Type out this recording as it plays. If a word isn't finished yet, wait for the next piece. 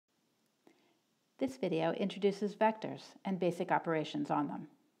This video introduces vectors and basic operations on them.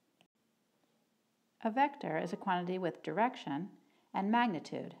 A vector is a quantity with direction and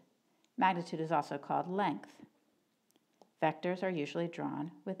magnitude. Magnitude is also called length. Vectors are usually drawn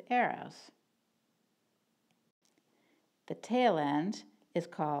with arrows. The tail end is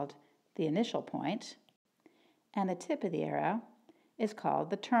called the initial point, and the tip of the arrow is called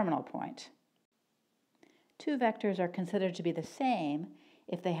the terminal point. Two vectors are considered to be the same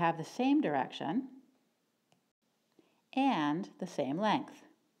if they have the same direction and the same length.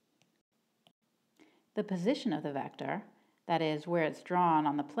 The position of the vector, that is, where it's drawn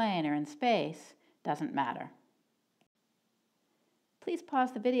on the plane or in space, doesn't matter. Please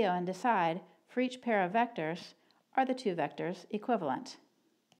pause the video and decide, for each pair of vectors, are the two vectors equivalent?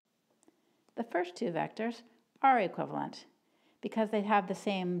 The first two vectors are equivalent because they have the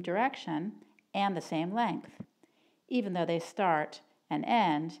same direction and the same length, even though they start and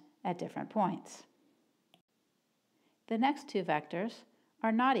end at different points. The next two vectors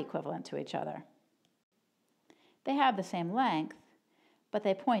are not equivalent to each other. They have the same length, but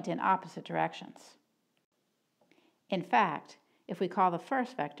they point in opposite directions. In fact, if we call the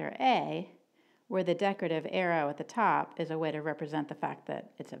first vector A, where the decorative arrow at the top is a way to represent the fact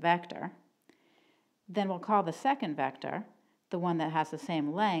that it's a vector, then we'll call the second vector, the one that has the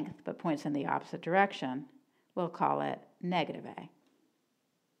same length but points in the opposite direction, we'll call it negative A.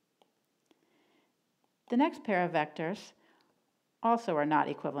 The next pair of vectors also are not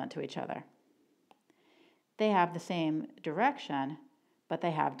equivalent to each other. They have the same direction, but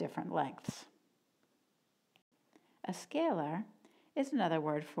they have different lengths. A scalar is another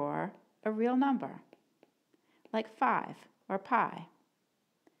word for a real number, like 5 or pi.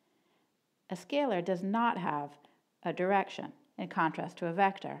 A scalar does not have a direction, in contrast to a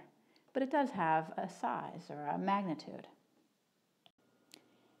vector, but it does have a size or a magnitude.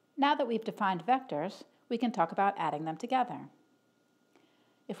 Now that we've defined vectors, we can talk about adding them together.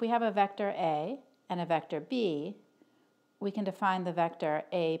 If we have a vector A and a vector B, we can define the vector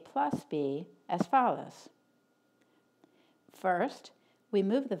A plus B as follows. First, we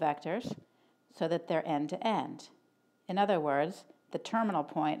move the vectors so that they're end-to-end. In other words, the terminal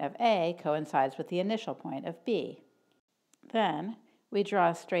point of A coincides with the initial point of B. Then, we draw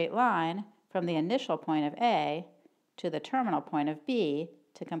a straight line from the initial point of A to the terminal point of B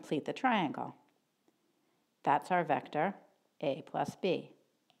to complete the triangle. That's our vector A plus B.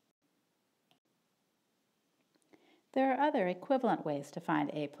 There are other equivalent ways to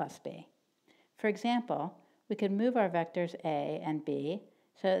find A plus B. For example, we could move our vectors A and B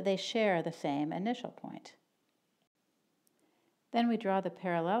so that they share the same initial point. Then we draw the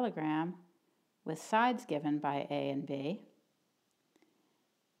parallelogram with sides given by A and B,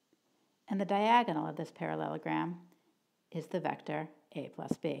 and the diagonal of this parallelogram is the vector A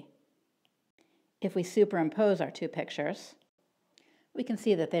plus B. If we superimpose our two pictures, we can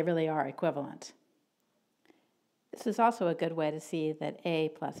see that they really are equivalent. This is also a good way to see that A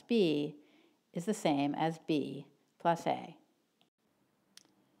plus B is the same as B plus A.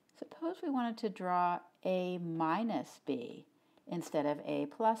 Suppose we wanted to draw A minus B instead of A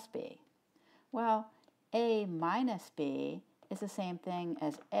plus B. Well, A minus B is the same thing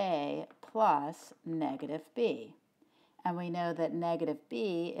as A plus negative B. And we know that negative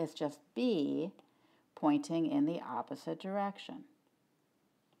B is just B pointing in the opposite direction.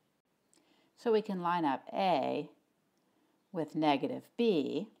 So we can line up A with negative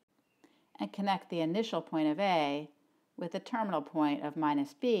B and connect the initial point of A with the terminal point of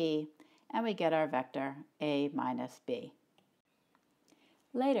minus B, and we get our vector A minus B.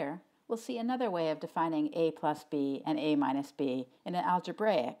 Later, we'll see another way of defining A plus B and A minus B in an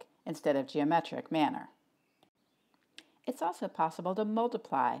algebraic instead of geometric manner. It's also possible to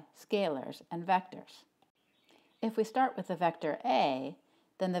multiply scalars and vectors. If we start with the vector A,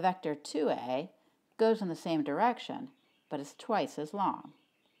 then the vector 2A goes in the same direction, but is twice as long.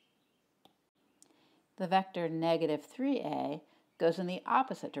 The vector negative 3A goes in the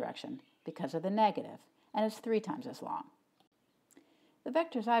opposite direction because of the negative, and is 3 times as long. The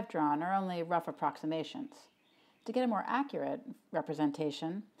vectors I've drawn are only rough approximations. To get a more accurate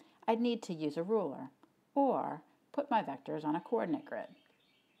representation, I'd need to use a ruler, or put my vectors on a coordinate grid.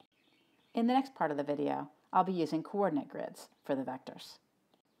 In the next part of the video, I'll be using coordinate grids for the vectors.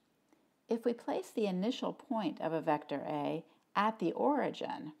 If we place the initial point of a vector A at the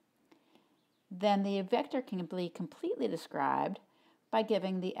origin, then the vector can be completely described by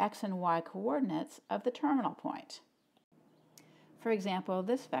giving the x and y coordinates of the terminal point. For example,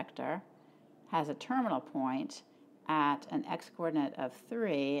 this vector has a terminal point at an x-coordinate of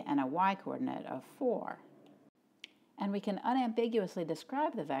 3 and a y-coordinate of 4. And we can unambiguously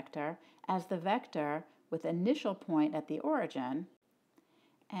describe the vector as the vector with initial point at the origin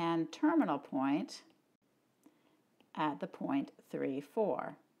and terminal point at the point 3,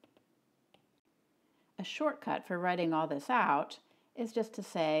 4. A shortcut for writing all this out is just to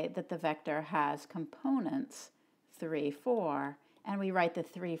say that the vector has components 3, 4, and we write the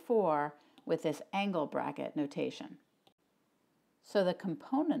 3, 4 with this angle bracket notation. So the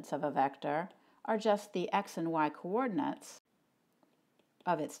components of a vector are just the x and y coordinates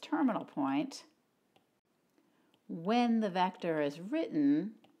of its terminal point when the vector is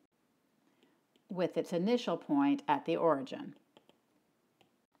written with its initial point at the origin.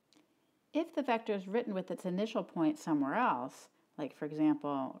 If the vector is written with its initial point somewhere else, like for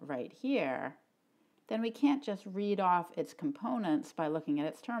example right here, then we can't just read off its components by looking at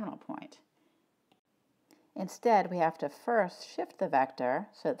its terminal point. Instead, we have to first shift the vector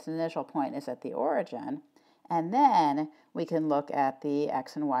so its initial point is at the origin, and then we can look at the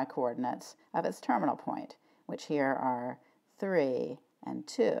x and y coordinates of its terminal point, which here are 3 and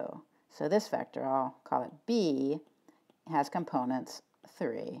 2. So this vector, I'll call it B, has components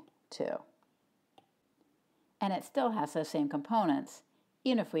 3, 2. And it still has those same components,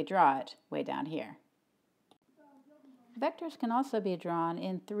 even if we draw it way down here. Vectors can also be drawn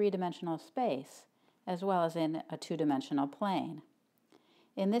in three-dimensional space, as well as in a two-dimensional plane.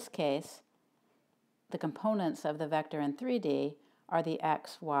 In this case, the components of the vector in 3D are the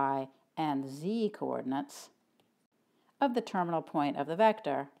x, y, and z coordinates of the terminal point of the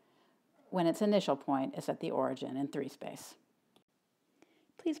vector when its initial point is at the origin in 3 space.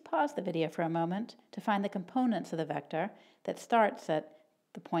 Please pause the video for a moment to find the components of the vector that starts at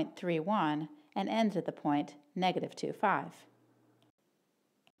the point 3, 1 and ends at the point -2, 5.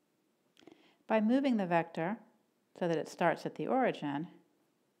 By moving the vector so that it starts at the origin,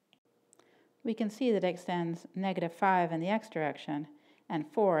 we can see that it extends -5 in the x direction and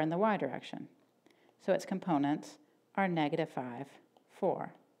 4 in the y direction. So its components are -5,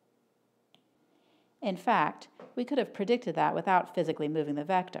 4. In fact, we could have predicted that without physically moving the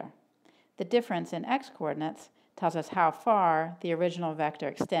vector. The difference in x-coordinates tells us how far the original vector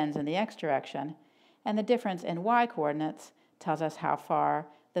extends in the x direction, and the difference in y-coordinates tells us how far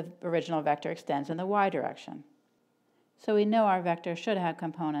the original vector extends in the y direction. So we know our vector should have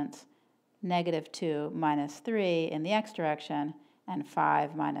components -2 minus 3 in the x direction and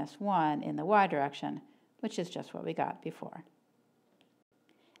 5 minus 1 in the y direction, which is just what we got before.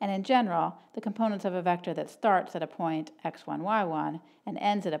 And in general, the components of a vector that starts at a point x1, y1 and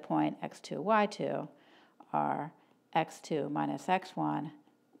ends at a point x2, y2 are x2 minus x1,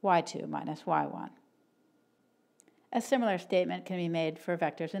 y2 minus y1. A similar statement can be made for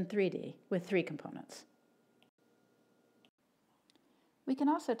vectors in 3D with 3 components. We can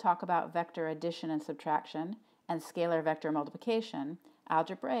also talk about vector addition and subtraction and scalar vector multiplication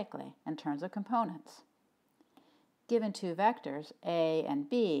algebraically in terms of components. Given 2 vectors, A and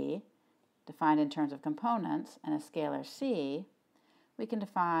B, defined in terms of components, and a scalar C, we can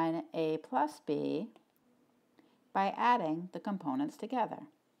define A plus B by adding the components together.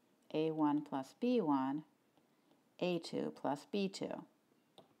 A1 plus B1, A2 plus B2.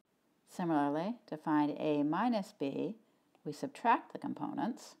 Similarly, to find A minus B, we subtract the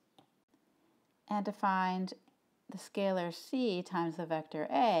components, and to find the scalar C times the vector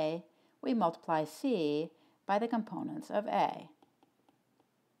A, we multiply C by the components of A.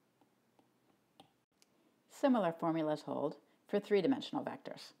 Similar formulas hold for 3-dimensional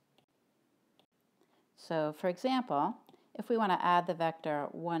vectors. So, for example, if we want to add the vector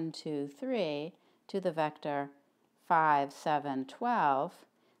 1, 2, 3 to the vector 5, 7, 12,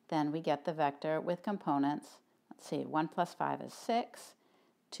 then we get the vector with components. Let's see, 1 plus 5 is 6,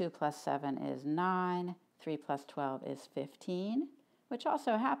 2 plus 7 is 9, 3 plus 12 is 15, which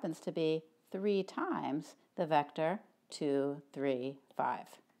also happens to be 3 times the vector 2, 3,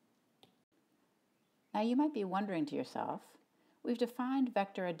 5. Now you might be wondering to yourself, we've defined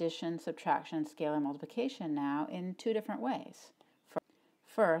vector addition, subtraction, and scalar multiplication now in 2 different ways.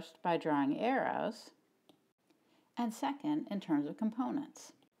 First, by drawing arrows, and second, in terms of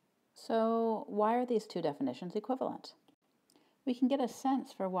components. So why are these 2 definitions equivalent? We can get a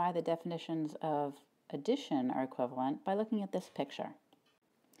sense for why the definitions of addition are equivalent by looking at this picture.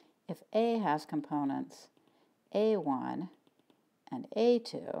 If A has components A1 and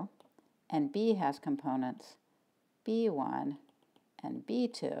A2, and B has components B1 and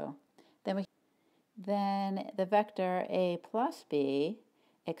B2, then the vector A plus B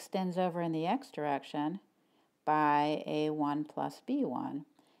extends over in the x direction by A1 plus B1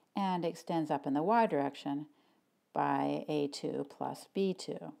 and extends up in the y direction by A2 plus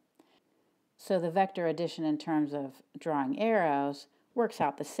B2. So the vector addition in terms of drawing arrows works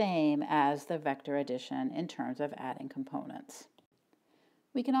out the same as the vector addition in terms of adding components.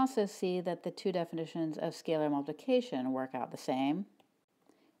 We can also see that the two definitions of scalar multiplication work out the same.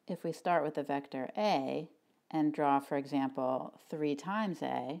 If we start with the vector A and draw, for example, 3 times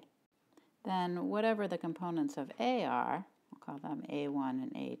A, then whatever the components of A are, we'll call them A1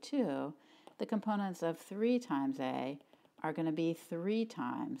 and A2, the components of 3 times A are going to be 3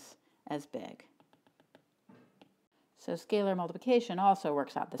 times as big. So scalar multiplication also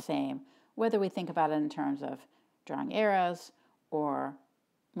works out the same, whether we think about it in terms of drawing arrows or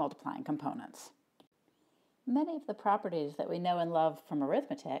multiplying components. Many of the properties that we know and love from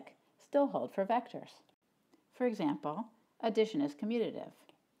arithmetic still hold for vectors. For example, addition is commutative.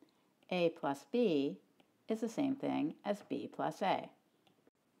 A plus B is the same thing as B plus A.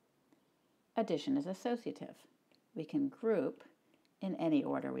 Addition is associative. We can group in any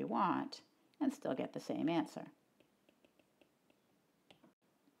order we want and still get the same answer.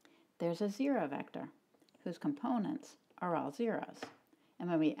 There's a zero vector whose components are all zeros. And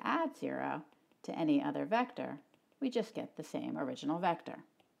when we add 0 to any other vector, we just get the same original vector.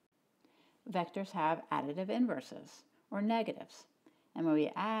 Vectors have additive inverses, or negatives. And when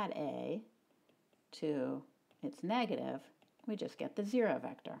we add A to its negative, we just get the 0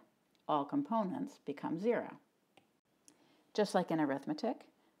 vector. All components become 0. Just like in arithmetic,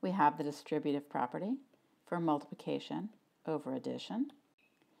 we have the distributive property for multiplication over addition.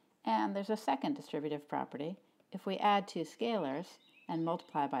 And there's a second distributive property. If we add 2 scalars and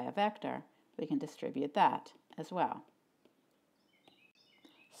multiply by a vector, we can distribute that as well.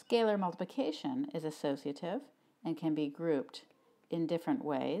 Scalar multiplication is associative and can be grouped in different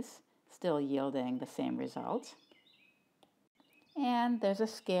ways, still yielding the same result. And there's a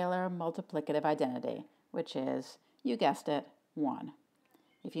scalar multiplicative identity, which is, you guessed it, 1.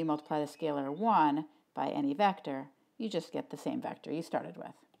 If you multiply the scalar 1 by any vector, you just get the same vector you started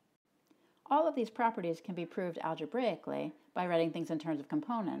with. All of these properties can be proved algebraically by writing things in terms of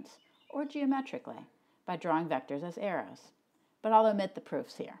components, or geometrically by drawing vectors as arrows. But I'll omit the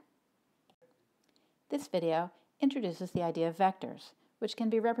proofs here. This video introduces the idea of vectors, which can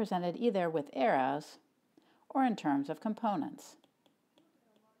be represented either with arrows or in terms of components.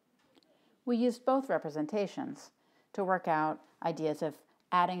 We used both representations to work out ideas of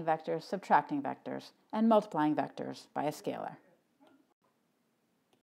adding vectors, subtracting vectors, and multiplying vectors by a scalar.